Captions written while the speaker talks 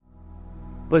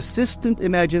Persistent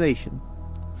imagination,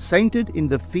 centered in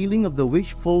the feeling of the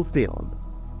wish fulfilled,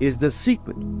 is the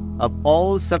secret of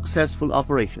all successful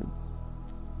operations.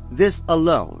 This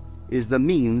alone is the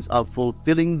means of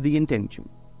fulfilling the intention.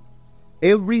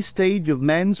 Every stage of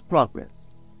man's progress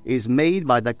is made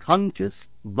by the conscious,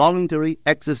 voluntary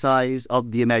exercise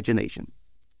of the imagination.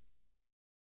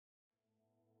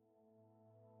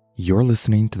 You're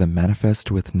listening to the Manifest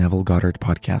with Neville Goddard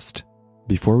podcast.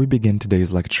 Before we begin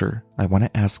today's lecture, I want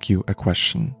to ask you a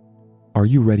question. Are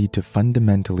you ready to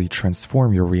fundamentally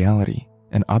transform your reality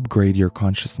and upgrade your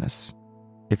consciousness?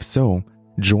 If so,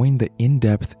 join the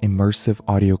in-depth immersive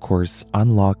audio course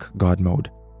Unlock God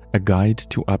Mode, a guide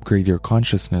to upgrade your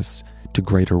consciousness to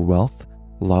greater wealth,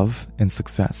 love, and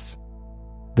success.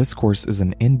 This course is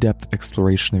an in-depth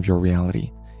exploration of your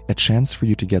reality, a chance for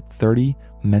you to get 30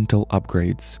 mental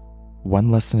upgrades,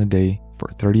 one lesson a day for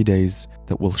 30 days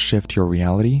that will shift your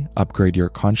reality, upgrade your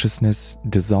consciousness,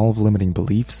 dissolve limiting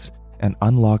beliefs, and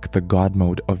unlock the God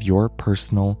mode of your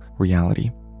personal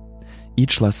reality.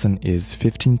 Each lesson is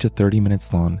 15 to 30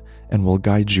 minutes long and will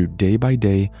guide you day by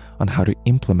day on how to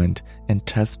implement and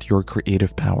test your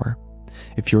creative power.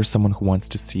 If you're someone who wants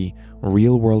to see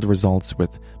real-world results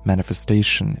with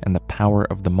manifestation and the power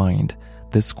of the mind,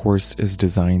 this course is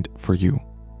designed for you.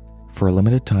 For a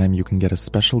limited time, you can get a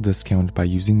special discount by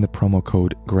using the promo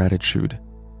code GRATITUDE.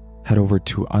 Head over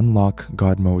to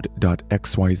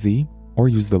unlockgodmode.xyz or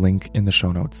use the link in the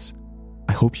show notes.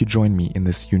 I hope you join me in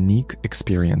this unique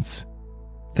experience.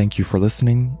 Thank you for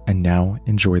listening, and now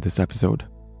enjoy this episode.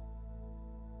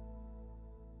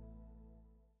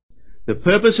 The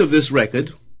purpose of this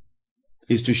record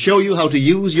is to show you how to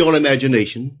use your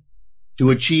imagination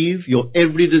to achieve your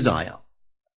every desire.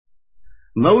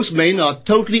 Most men are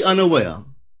totally unaware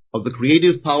of the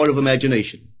creative power of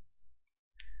imagination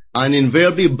and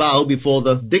invariably bow before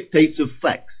the dictates of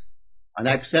facts and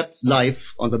accept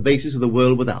life on the basis of the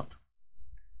world without.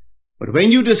 But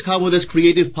when you discover this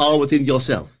creative power within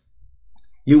yourself,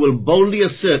 you will boldly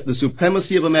assert the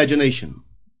supremacy of imagination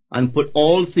and put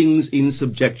all things in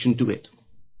subjection to it.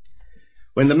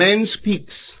 When the man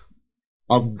speaks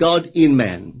of God in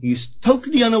man, he is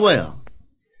totally unaware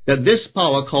that this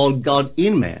power called God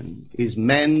in man is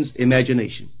man's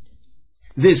imagination.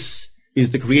 This is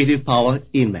the creative power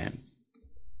in man.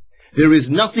 There is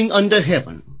nothing under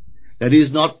heaven that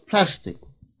is not plastic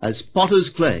as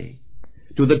potter's clay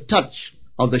to the touch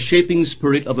of the shaping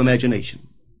spirit of imagination.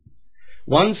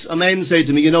 Once a man said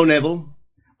to me, Neville,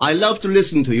 I love to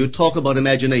listen to you talk about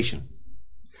imagination.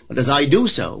 But as I do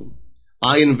so,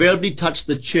 I invariably touch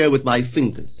the chair with my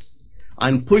fingers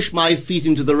and push my feet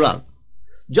into the rug,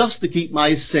 just to keep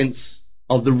my sense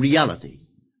of the reality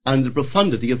and the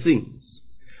profundity of things.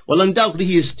 Well, undoubtedly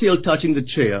he is still touching the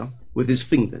chair with his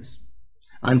fingers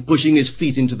and pushing his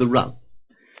feet into the rug.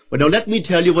 But now let me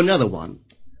tell you another one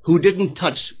who didn't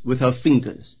touch with her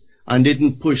fingers and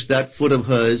didn't push that foot of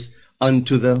hers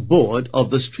onto the board of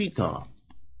the streetcar.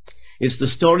 It's the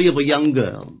story of a young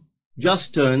girl,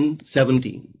 just turned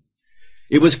 17.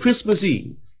 It was Christmas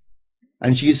Eve,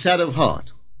 and she is sad of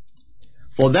heart.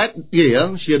 For that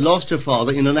year, she had lost her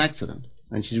father in an accident,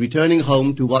 and she's returning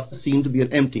home to what seemed to be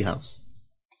an empty house.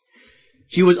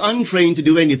 She was untrained to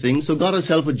do anything, so got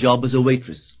herself a job as a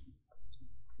waitress.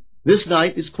 This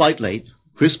night is quite late,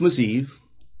 Christmas Eve.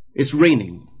 It's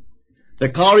raining. The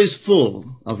car is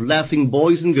full of laughing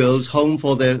boys and girls home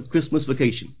for their Christmas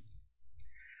vacation.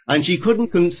 And she couldn't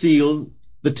conceal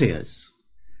the tears.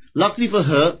 Luckily for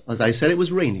her, as I said, it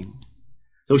was raining.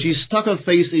 So she stuck her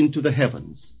face into the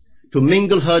heavens to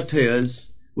mingle her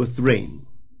tears with the rain.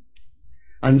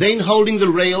 And then holding the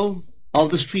rail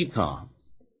of the streetcar,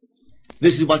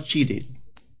 this is what she did.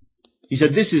 She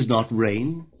said, this is not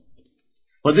rain,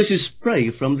 but this is spray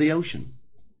from the ocean.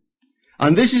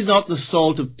 And this is not the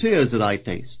salt of tears that I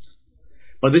taste,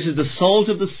 but this is the salt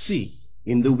of the sea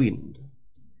in the wind.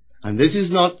 And this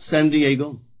is not San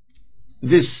Diego.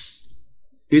 This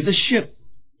is a ship,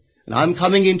 and I'm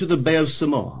coming into the Bay of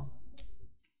Samoa.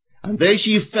 And there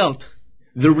she felt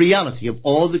the reality of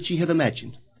all that she had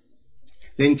imagined.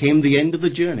 Then came the end of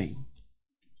the journey,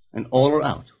 and all are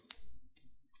out.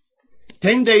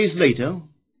 10 days later,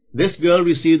 this girl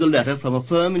received a letter from a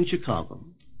firm in Chicago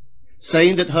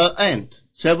saying that her aunt,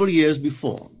 several years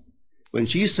before, when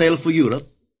she sailed for Europe,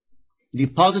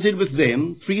 deposited with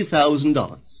them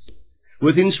 $3,000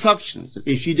 with instructions that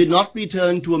if she did not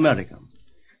return to America,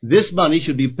 this money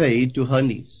should be paid to her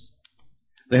niece.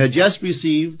 They had just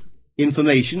received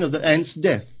information of the aunt's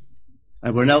death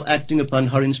and were now acting upon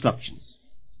her instructions.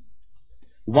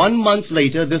 1 month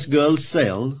later, this girl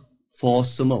sailed for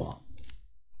Samoa.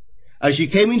 As she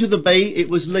came into the bay, it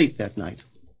was late that night,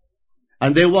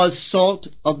 and there was salt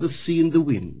of the sea in the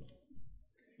wind.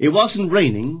 It wasn't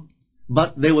raining,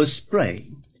 but there was spray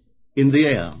in the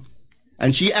air.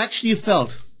 And she actually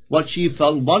felt what she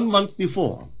felt 1 month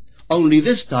before, only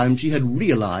this time she had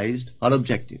realized her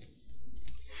objective.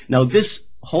 Now this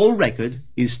whole record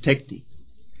is technique.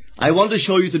 I want to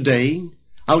show you today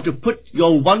how to put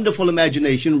your wonderful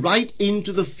imagination right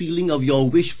into the feeling of your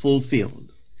wish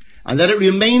fulfilled, and let it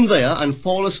remain there and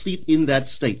fall asleep in that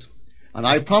state. And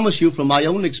I promise you from my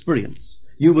own experience,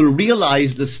 you will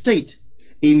realize the state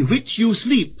in which you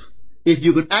sleep if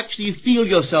you could actually feel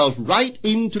yourself right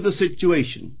into the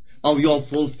situation of your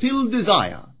fulfilled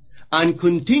desire and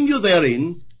continue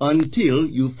therein until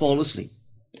you fall asleep.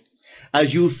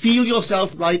 As you feel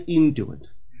yourself right into it,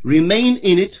 remain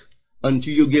in it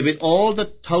until you give it all the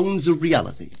tones of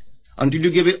reality, until you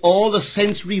give it all the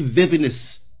sensory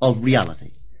vividness of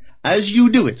reality. As you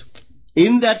do it,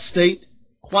 in that state,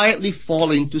 quietly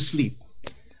fall into sleep.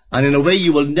 And in a way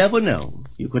you will never know,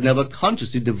 you could never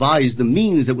consciously devise the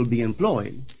means that will be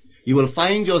employed, you will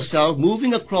find yourself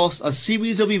moving across a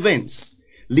series of events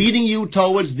leading you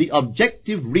towards the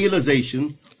objective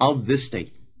realization of this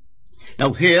state.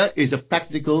 Now here is a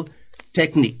practical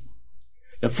technique.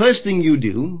 The first thing you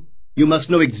do, you must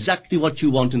know exactly what you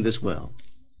want in this world.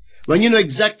 When you know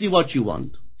exactly what you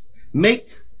want, make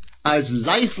as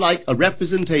lifelike a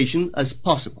representation as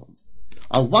possible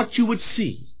of what you would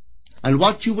see and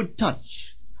what you would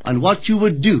touch and what you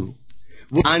would do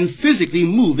and physically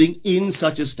moving in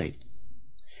such a state.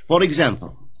 For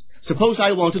example, suppose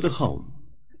I wanted a home,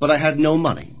 but I had no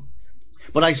money,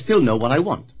 but I still know what I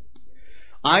want.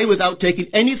 Without taking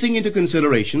anything into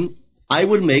consideration, I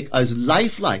would make as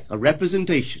lifelike a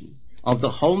representation of the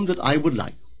home that I would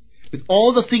like, with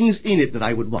all the things in it that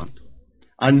I would want.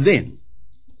 And then,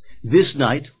 this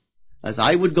night, as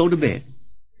I would go to bed,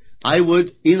 I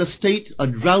would, in a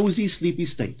drowsy, sleepy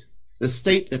state, the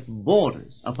state that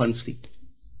borders upon sleep,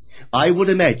 I would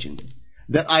imagine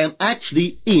that I am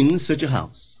actually in such a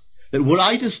house, that were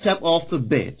I to step off the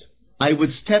bed, I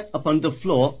would step upon the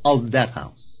floor of that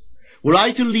house. Were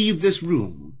I to leave this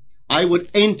room, I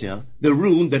would enter the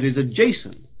room that is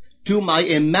adjacent to my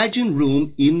imagined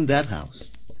room in that house.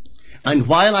 And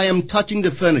while I am touching the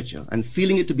furniture and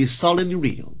feeling it to be solidly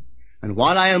real, and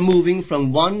while I am moving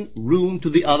from one room to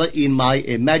the other in my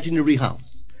imaginary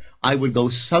house, I would go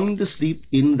sound asleep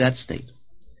in that state.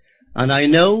 And I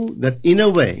know that in a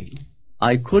way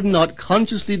I could not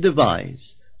consciously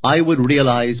devise, I would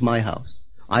realize my house.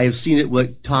 I have seen it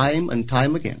work time and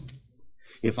time again.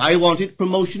 If I wanted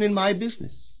promotion in my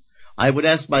business, I would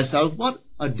ask myself what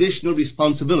additional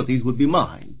responsibilities would be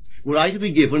mine were I to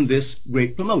be given this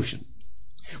great promotion.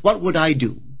 What would I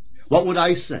do? What would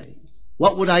I say?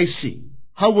 What would I see?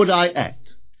 How would I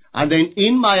act? And then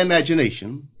in my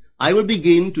imagination, I would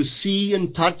begin to see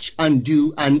and touch and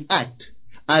do and act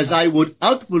as I would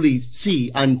outwardly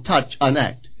see and touch and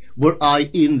act were I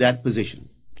in that position.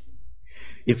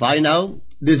 If I now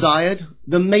desired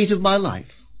the mate of my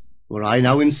life, were I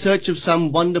now in search of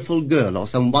some wonderful girl or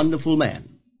some wonderful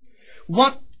man,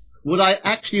 what would I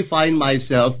actually find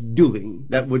myself doing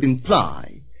that would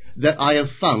imply that I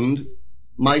have found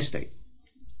my state?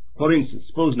 For instance,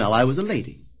 suppose now I was a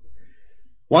lady.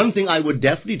 One thing I would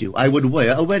definitely do, I would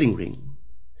wear a wedding ring.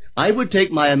 I would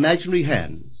take my imaginary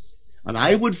hands and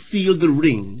I would feel the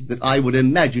ring that I would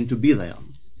imagine to be there.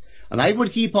 And I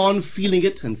would keep on feeling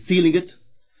it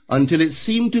until it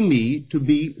seemed to me to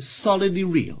be solidly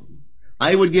real.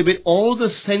 I would give it all the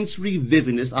sensory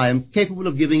vividness I am capable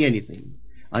of giving anything.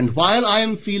 And while I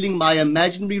am feeling my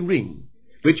imaginary ring,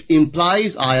 which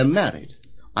implies I am married,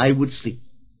 I would sleep.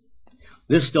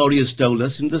 This story is told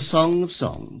us in the Song of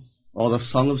Songs, or the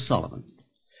Song of Solomon.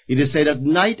 It is said, "At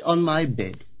night on my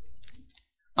bed,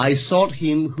 I sought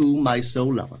him whom my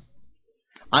soul loveth.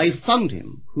 I found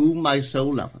him whom my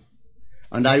soul loveth,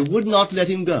 and I would not let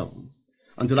him go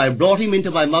until I brought him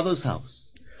into my mother's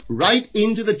house, right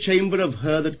into the chamber of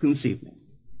her that conceived me."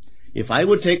 If I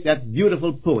would take that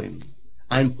beautiful poem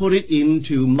and put it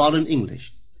into modern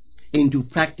English, into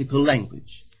practical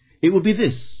language, it would be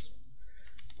this.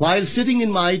 While sitting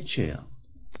in my chair,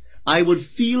 I would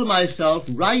feel myself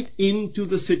right into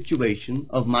the situation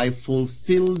of my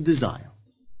fulfilled desire.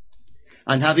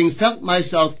 And having felt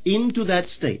myself into that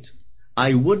state,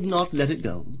 I would not let it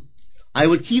go. I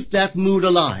would keep that mood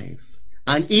alive,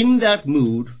 and in that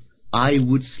mood, I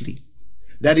would sleep.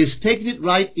 That is, taking it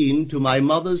right into my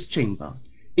mother's chamber,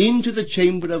 into the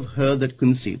chamber of her that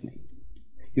conceived me.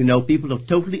 You know, people are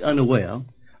totally unaware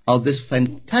of this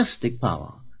fantastic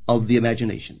power of the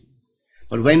imagination.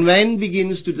 But when man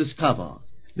begins to discover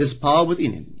this power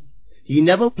within him, he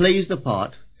never plays the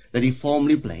part that he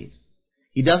formerly played.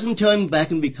 He doesn't turn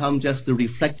back and become just the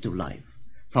reflective life.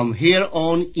 From here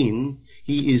on in,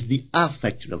 he is the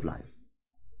affecter of life.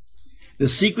 The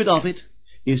secret of it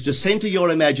is to center your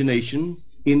imagination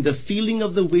in the feeling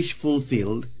of the wish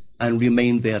fulfilled and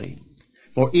remain therein.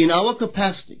 For in our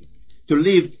capacity to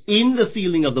live in the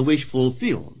feeling of the wish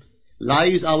fulfilled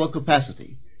lies our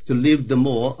capacity to live the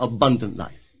more abundant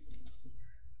life.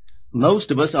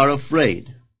 Most of us are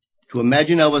afraid to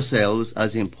imagine ourselves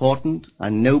as important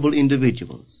and noble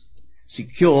individuals,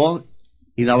 secure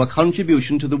in our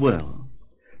contribution to the world,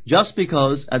 just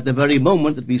because at the very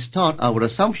moment that we start our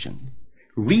assumption,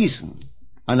 reason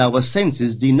and our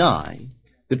senses deny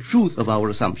the truth of our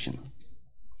assumption.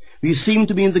 We seem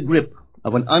to be in the grip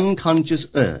of an unconscious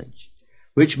urge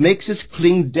which makes us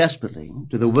cling desperately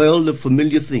to the world of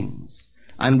familiar things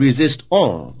and resist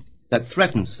all that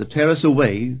threatens to tear us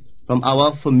away from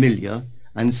our familiar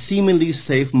and seemingly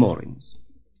safe moorings.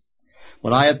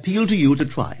 But I appeal to you to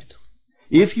try it.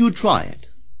 If you try it,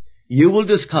 you will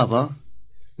discover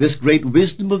this great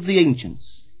wisdom of the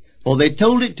ancients, for they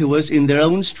told it to us in their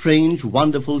own strange,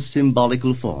 wonderful,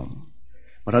 symbolical form.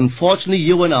 But unfortunately,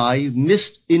 you and I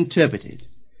misinterpreted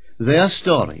their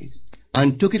stories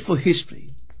and took it for history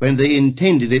when they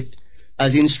intended it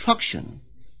as instruction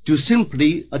to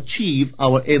simply achieve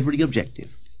our every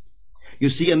objective. You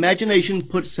see, imagination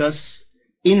puts us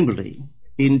inwardly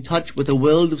in touch with a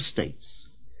world of states.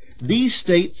 These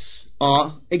states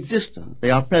are existent. They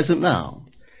are present now.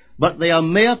 But they are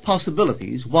mere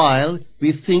possibilities while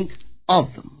we think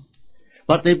of them.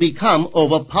 But they become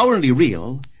overpoweringly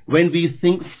real when we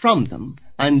think from them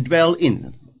and dwell in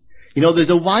them. You know, there's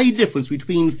a wide difference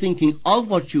between thinking of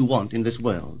what you want in this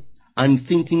world and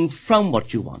thinking from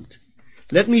what you want.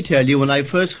 Let me tell you, when I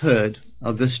first heard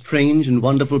of this strange and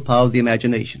wonderful power of the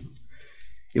imagination,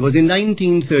 it was in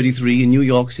 1933 in New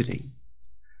York City.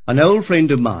 An old friend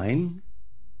of mine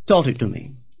taught it to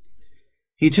me.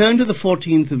 He turned to the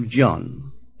 14th of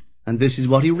John, and this is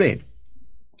what he read.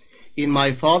 In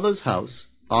my Father's house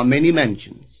are many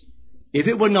mansions. If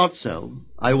it were not so,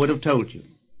 I would have told you.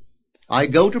 I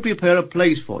go to prepare a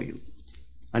place for you.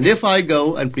 And if I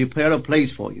go and prepare a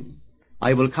place for you,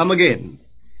 I will come again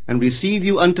and receive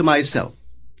you unto myself,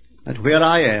 that where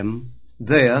I am,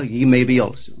 there ye may be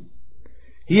also.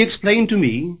 He explained to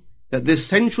me that this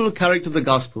central character of the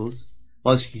Gospels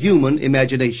was human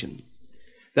imagination.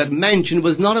 That mansion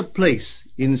was not a place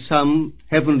in some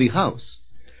heavenly house,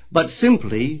 but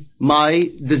simply my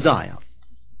desire.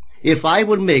 If I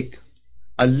would make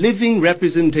a living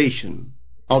representation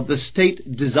of the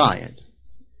state desired,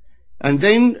 and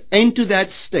then enter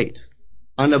that state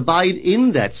and abide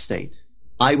in that state,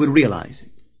 I would realize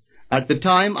it. At the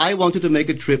time, I wanted to make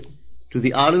a trip to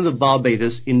the island of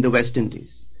Barbados in the West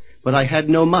Indies, but I had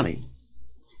no money.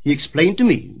 He explained to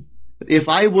me that if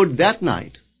I would that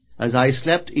night, as I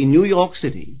slept in New York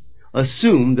City,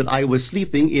 assume that I was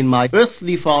sleeping in my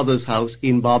earthly father's house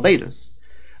in Barbados,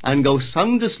 and go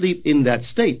sound asleep in that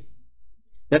state,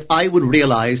 that I would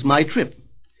realize my trip.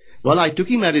 Well, I took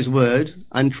him at his word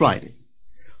and tried it.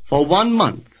 For 1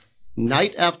 month,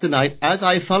 night after night, as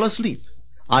I fell asleep,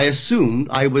 I assumed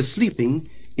I was sleeping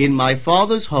in my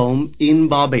father's home in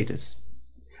Barbados.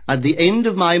 At the end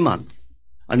of my month,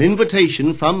 an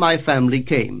invitation from my family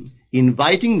came,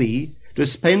 inviting me to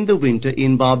spend the winter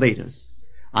in Barbados.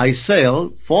 I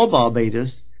sailed for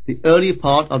Barbados the early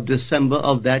part of December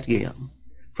of that year.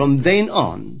 From then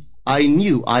on, I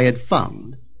knew I had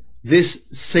found this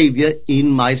Savior in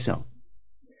myself.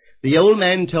 The old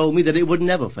man told me that it would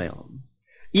never fail.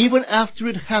 Even after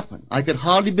it happened, I could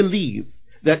hardly believe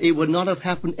that it would not have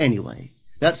happened anyway.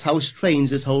 That's how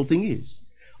strange this whole thing is.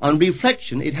 On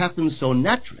reflection, it happens so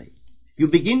naturally. You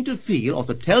begin to feel or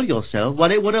to tell yourself,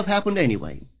 well, it would have happened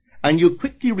anyway. And you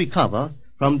quickly recover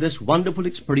from this wonderful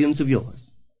experience of yours.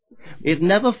 It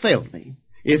never failed me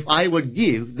if I would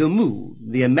give the mood,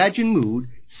 the imagined mood,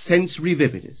 sensory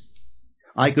vividness.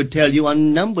 I could tell you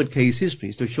unnumbered case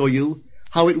histories to show you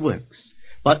how it works.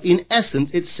 But in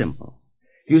essence, it's simple.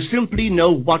 You simply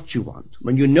know what you want.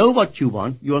 When you know what you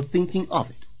want, you're thinking of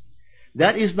it.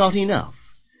 That is not enough.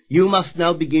 You must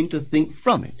now begin to think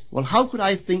from it. Well, how could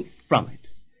I think from it?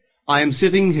 I am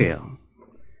sitting here,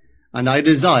 and I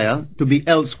desire to be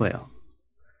elsewhere.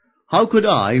 How could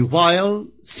I, while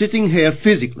sitting here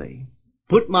physically,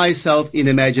 put myself in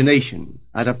imagination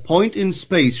at a point in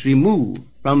space removed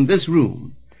from this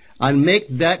room and make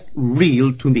that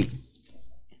real to me?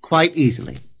 Quite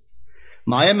easily.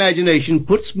 My imagination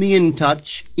puts me in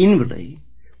touch inwardly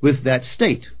with that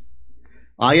state.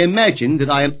 I imagine that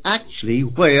I am actually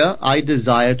where I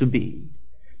desire to be.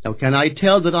 Now, can I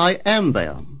tell that I am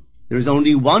there? There is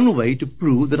only one way to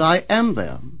prove that I am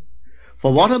there.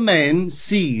 For what a man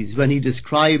sees when he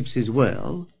describes his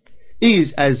world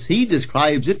is as he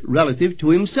describes it relative to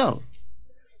himself.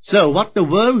 So what the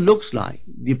world looks like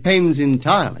depends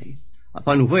entirely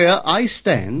upon where I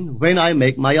stand when I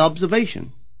make my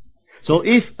observation. So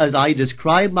if, as I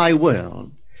describe my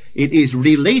world, it is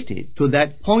related to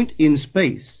that point in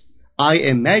space I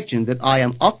imagine that I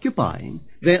am occupying,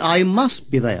 then I must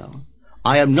be there.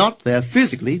 I am not there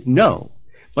physically, no,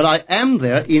 but I am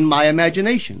there in my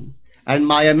imagination, and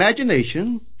my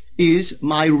imagination is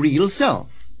my real self.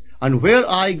 And where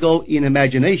I go in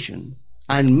imagination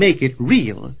and make it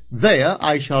real, there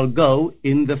I shall go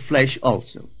in the flesh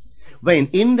also. When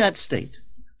in that state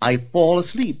I fall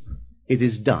asleep, it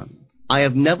is done. I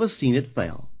have never seen it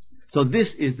fail. So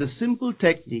this is the simple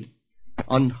technique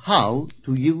on how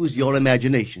to use your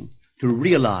imagination to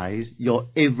realize your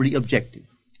every objective.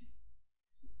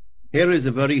 Here is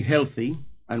a very healthy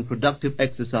and productive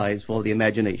exercise for the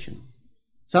imagination.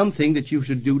 Something that you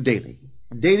should do daily.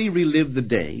 Daily relive the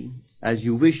day as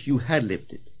you wish you had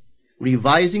lived it,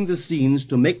 revising the scenes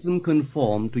to make them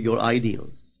conform to your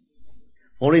ideals.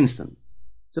 For instance,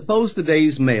 suppose the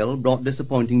day's mail brought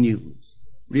disappointing news.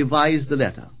 Revise the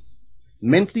letter.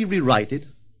 Mentally rewrite it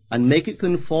and make it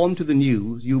conform to the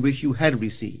news you wish you had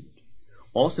received.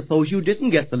 Or suppose you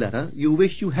didn't get the letter you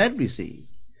wish you had received.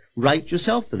 Write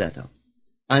yourself the letter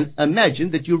and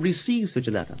imagine that you received such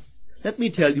a letter. Let me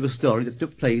tell you a story that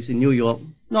took place in New York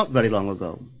not very long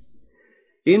ago.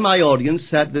 In my audience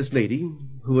sat this lady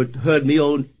who had heard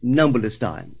me numberless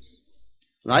times.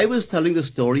 And I was telling the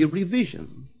story of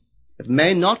revision. That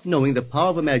man, not knowing the power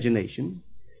of imagination,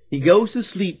 he goes to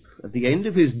sleep at the end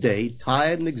of his day,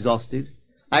 tired and exhausted,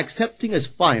 accepting as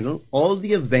final all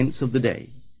the events of the day.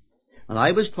 And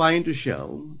I was trying to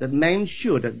show that man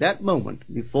should, at that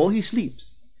moment, before he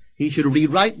sleeps, he should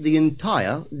rewrite the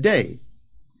entire day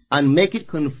and make it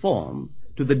conform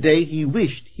to the day he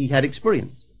wished he had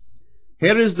experienced.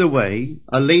 Here is the way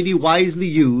a lady wisely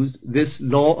used this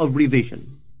law of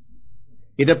revision.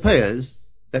 It appears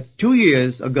that 2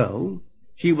 years ago,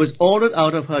 she was ordered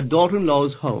out of her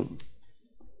daughter-in-law's home.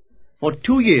 For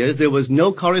 2 years there was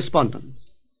no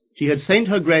correspondence. She had sent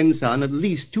her grandson at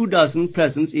least 24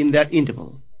 presents in that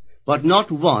interval, but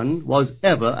not one was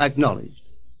ever acknowledged.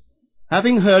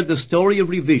 Having heard the story of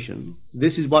revision,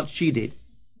 this is what she did.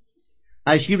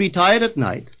 As she retired at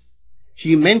night,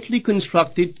 she mentally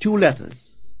constructed 2 letters.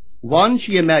 One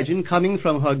she imagined coming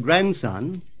from her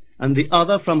grandson, and the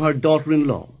other from her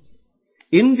daughter-in-law.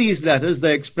 In these letters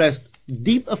they expressed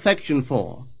deep affection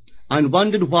for, and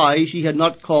wondered why she had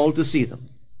not called to see them.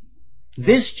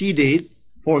 This she did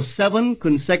for 7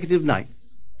 consecutive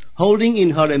nights, holding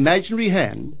in her imaginary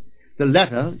hand the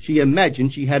letter she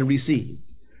imagined she had received,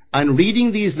 and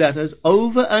reading these letters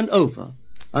over and over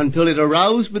until it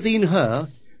aroused within her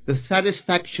the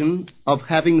satisfaction of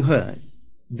having heard.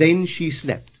 Then she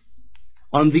slept.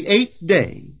 On the 8th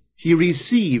day, she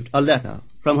received a letter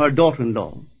from her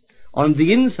daughter-in-law. On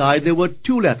the inside there were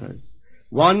 2 letters,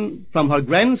 one from her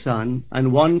grandson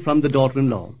and one from the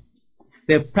daughter-in-law.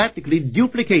 They practically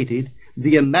duplicated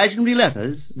the imaginary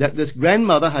letters that this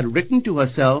grandmother had written to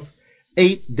herself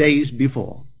 8 days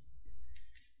before.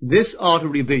 This art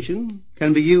of revision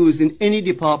can be used in any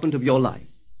department of your life.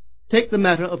 Take the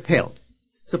matter of health.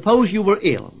 Suppose you were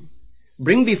ill.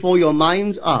 Bring before your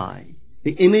mind's eye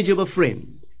the image of a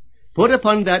friend. Put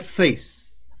upon that face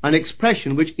an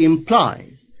expression which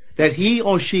implies that he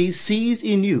or she sees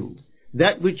in you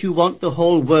that which you want the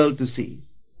whole world to see.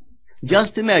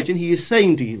 Just imagine he is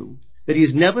saying to you that he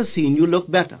has never seen you look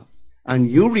better,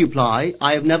 and you reply,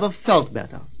 I have never felt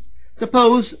better.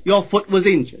 Suppose your foot was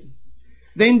injured.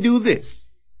 Then do this.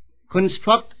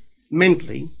 Construct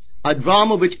mentally a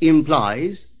drama which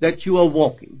implies that you are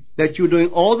walking, that you're doing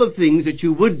all the things that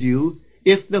you would do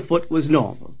if the foot was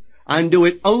normal, and do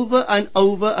it over and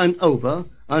over and over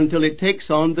until it takes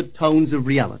on the tones of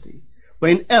reality.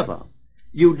 Whenever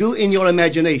you do in your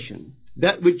imagination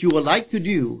that which you would like to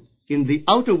do in the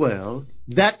outer world,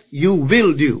 that you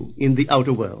will do in the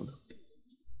outer world.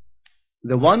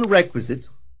 The one requisite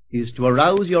is to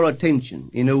arouse your attention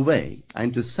in a way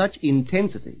and to such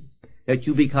intensity that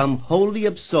you become wholly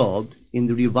absorbed in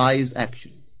the revised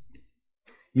action.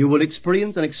 You will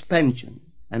experience an expansion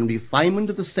and refinement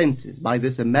of the senses by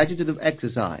this imaginative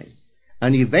exercise,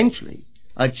 and eventually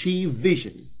achieve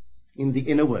vision in the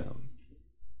inner world.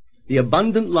 The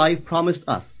abundant life promised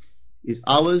us is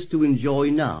ours to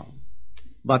enjoy now,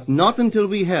 but not until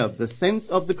we have the sense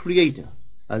of the Creator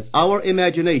as our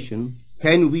imagination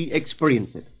can we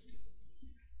experience it.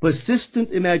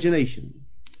 Persistent imagination,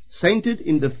 centered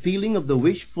in the feeling of the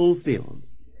wish fulfilled,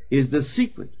 is the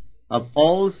secret of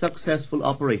all successful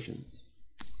operations.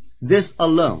 This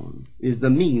alone is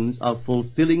the means of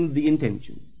fulfilling the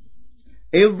intention.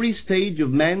 Every stage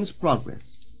of man's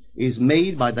progress is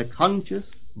made by the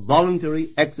conscious, voluntary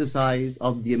exercise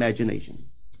of the imagination.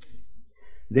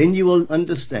 Then you will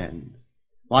understand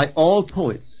why all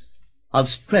poets have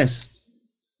stressed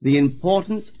the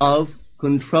importance of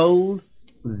controlled,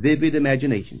 vivid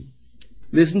imagination.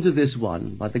 Listen to this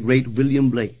one by the great William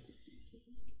Blake.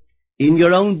 In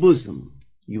your own bosom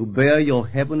you bear your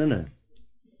heaven and earth,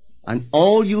 and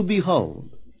all you behold,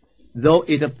 though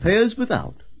it appears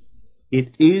without,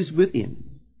 it is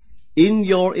within, in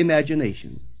your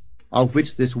imagination, of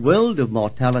which this world of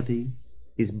mortality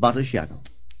is but a shadow.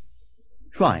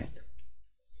 Try it,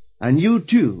 and you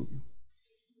too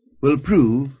will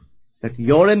prove that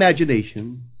your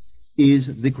imagination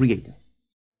is the creator.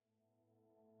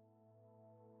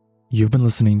 You've been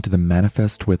listening to the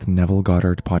Manifest with Neville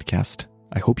Goddard podcast.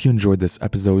 I hope you enjoyed this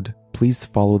episode. Please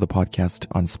follow the podcast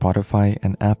on Spotify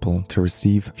and Apple to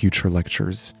receive future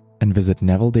lectures. And visit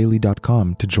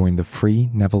NevilleDaily.com to join the free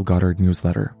Neville Goddard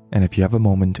newsletter. And if you have a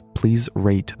moment, please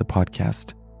rate the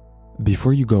podcast.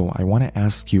 Before you go, I want to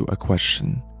ask you a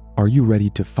question. Are you ready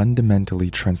to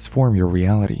fundamentally transform your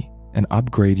reality and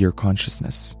upgrade your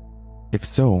consciousness? If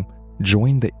so,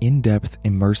 join the in-depth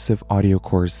immersive audio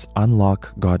course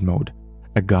Unlock God Mode,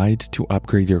 a guide to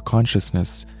upgrade your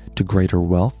consciousness to greater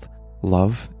wealth,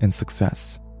 love, and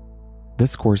success.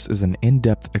 This course is an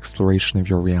in-depth exploration of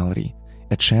your reality,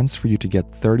 a chance for you to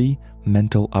get 30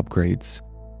 mental upgrades,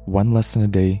 one lesson a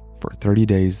day for 30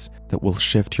 days that will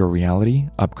shift your reality,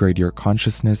 upgrade your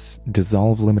consciousness,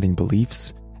 dissolve limiting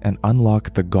beliefs, and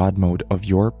unlock the God mode of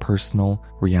your personal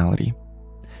reality.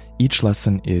 Each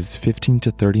lesson is 15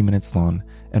 to 30 minutes long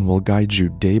and will guide you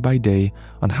day by day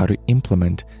on how to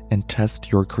implement and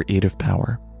test your creative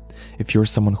power. If you're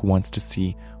someone who wants to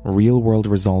see real-world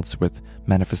results with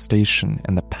manifestation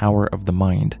and the power of the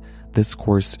mind, this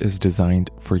course is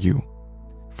designed for you.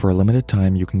 For a limited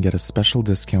time, you can get a special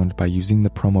discount by using the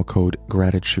promo code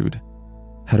GRATITUDE.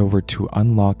 Head over to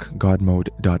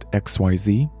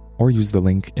unlockgodmode.xyz or use the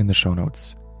link in the show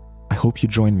notes. I hope you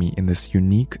join me in this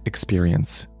unique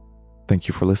experience. Thank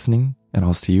you for listening, and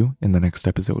I'll see you in the next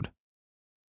episode.